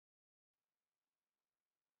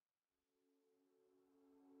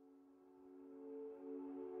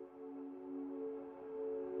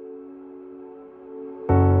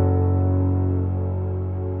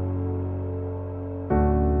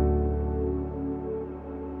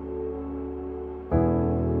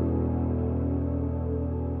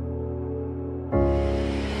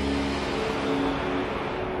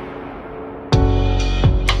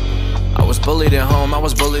bullied at home, I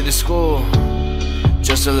was bullied at school.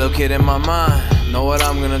 Just a little kid in my mind, know what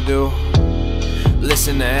I'm gonna do.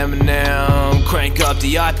 Listen to Eminem, crank up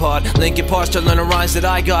the iPod, Linkin Park to learn the rhymes that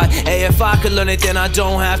I got. Hey, if I could learn it, then I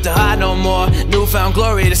don't have to hide no more. Newfound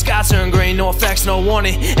glory, the sky turned green, no effects, no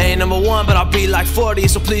warning. Ain't number one, but I'll be like 40,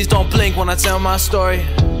 so please don't blink when I tell my story.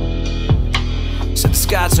 Said the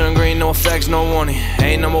sky turned green, no effects, no warning.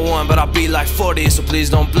 Ain't number one, but I'll be like 40, so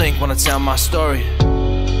please don't blink when I tell my story.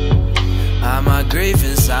 I might grieve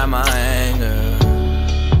inside my anger,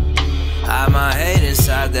 I might hate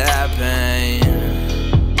inside that pain,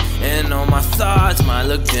 and all my thoughts might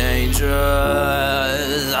look dangerous.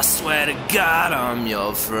 I swear to God I'm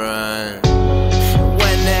your friend.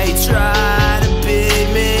 When they try to beat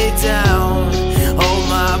me down, hold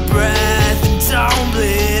my breath and don't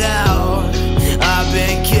bleed out. I've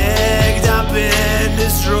been kicked, I've been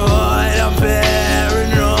destroyed, I'm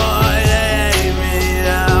paranoid, they hate me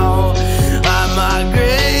now. I might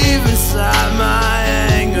grieve inside my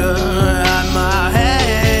anger, I might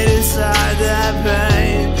hate inside that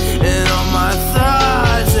pain, and all my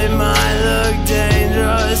thoughts, they might look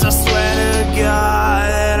dangerous. I swear to God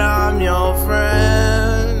that I'm your friend.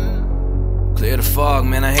 Clear the fog,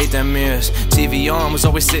 man, I hate that mirrors. TV on, was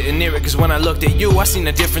always sitting near it, cause when I looked at you, I seen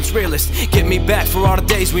a difference realist. Get me back for all the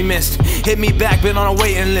days we missed. Hit me back, been on a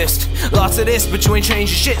waiting list. Lots of this, but you ain't changing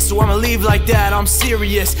shit, so I'ma leave like that, I'm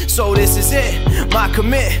serious. So this is it, my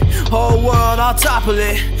commit. Whole world, I'll topple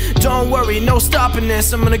it. Don't worry, no stopping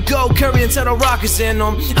this. I'm gonna go carry until the rockets in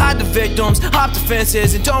them. Hide the victims, hop the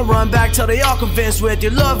fences, and don't run back till they all convinced with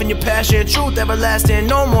your love and your passion. Truth everlasting,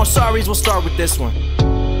 no more sorries, we'll start with this one.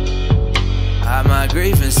 I might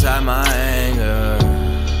grieve inside my anger,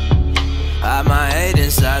 I might hate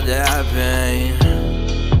inside that pain,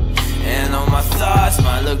 and all my thoughts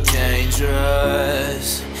might look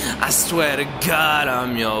dangerous. I swear to God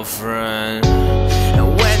I'm your friend. And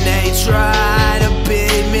when they try to be